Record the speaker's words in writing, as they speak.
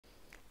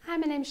Hi,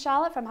 my name's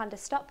Charlotte from Honda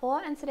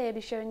Stockport, and today I'll be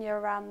showing you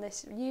around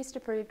this used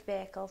approved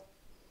vehicle.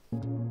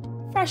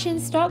 Fresh in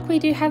stock, we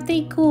do have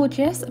the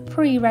gorgeous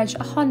pre-reg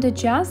Honda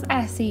Jazz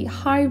SE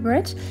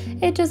Hybrid.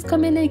 It does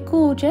come in a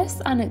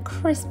gorgeous and a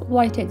crisp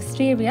white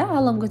exterior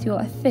along with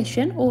your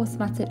efficient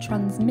automatic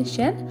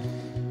transmission.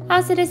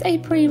 As it is a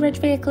pre-reg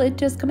vehicle, it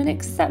does come in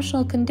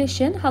exceptional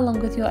condition along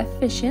with your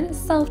efficient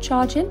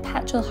self-charging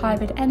petrol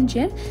hybrid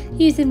engine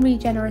using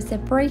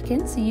regenerative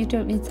braking, so you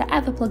don't need to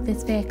ever plug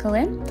this vehicle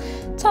in.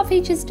 Top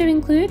features do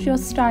include your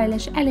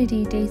stylish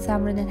LED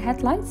daytime running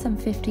headlights and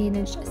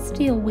 15-inch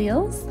steel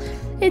wheels.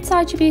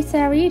 Inside your boot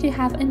area, you do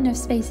have enough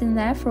space in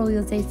there for all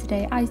your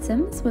day-to-day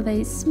items, with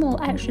a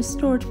small extra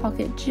storage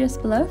pocket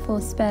just below for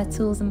spare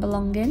tools and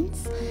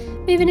belongings.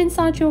 Moving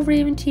inside your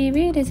rear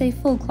interior, it is a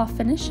full cloth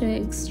finish, so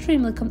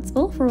extremely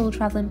comfortable for all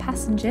travelling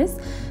passengers.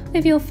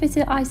 With your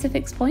fitted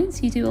ISOFIX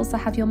points, you do also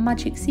have your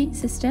magic seat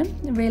system,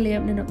 really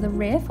opening up the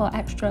rear for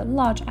extra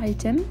large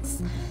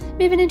items.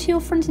 Moving into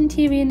your front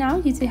interior now,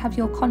 you do have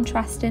your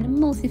contrasting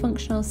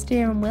multifunctional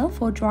steering wheel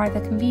for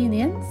driver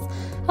convenience,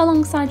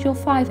 alongside your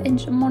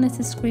 5-inch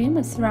monitor screen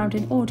with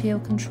surrounding audio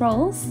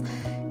controls.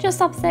 Just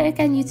opposite,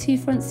 again, your two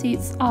front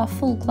seats are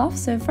full cloth,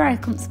 so very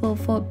comfortable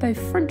for both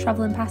front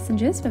travelling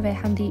passengers with a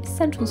handy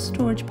central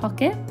storage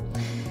pocket.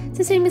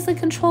 To seamlessly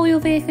control your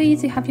vehicle, you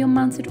do have your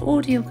mounted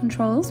audio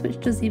controls, which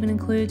does even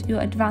include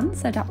your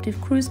advanced adaptive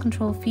cruise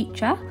control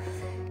feature.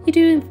 You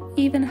do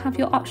even have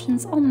your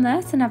options on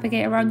there to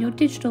navigate around your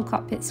digital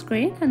cockpit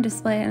screen and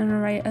display an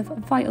array of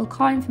vital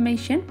car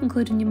information,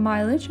 including your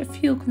mileage,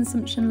 fuel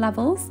consumption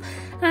levels,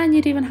 and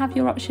you'd even have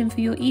your option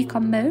for your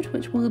Econ mode,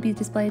 which will be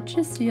displayed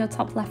just to your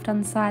top left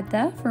hand side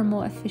there for a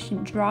more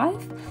efficient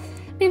drive.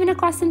 Moving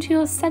across into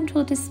your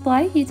central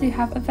display, you do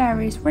have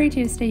various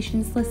radio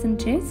stations to listen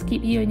to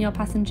keep you and your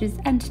passengers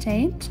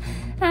entertained,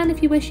 and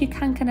if you wish, you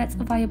can connect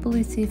via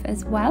Bluetooth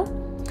as well.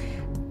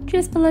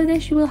 Just below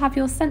this, you will have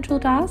your central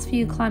dials for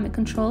your climate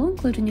control,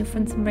 including your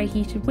front and rear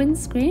heated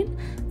windscreen,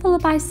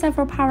 followed by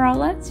several power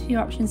outlets for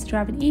your options to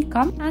drive an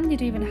Econ, and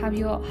you'd even have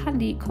your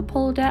handy cup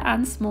holder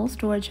and small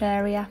storage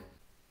area.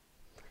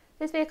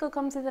 This vehicle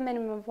comes with a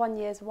minimum of 1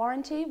 year's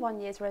warranty,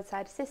 1 year's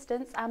roadside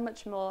assistance, and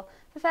much more.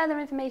 For further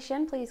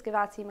information, please give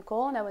our team a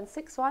call on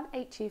 0161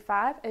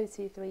 825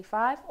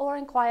 0235 or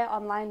inquire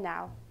online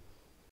now.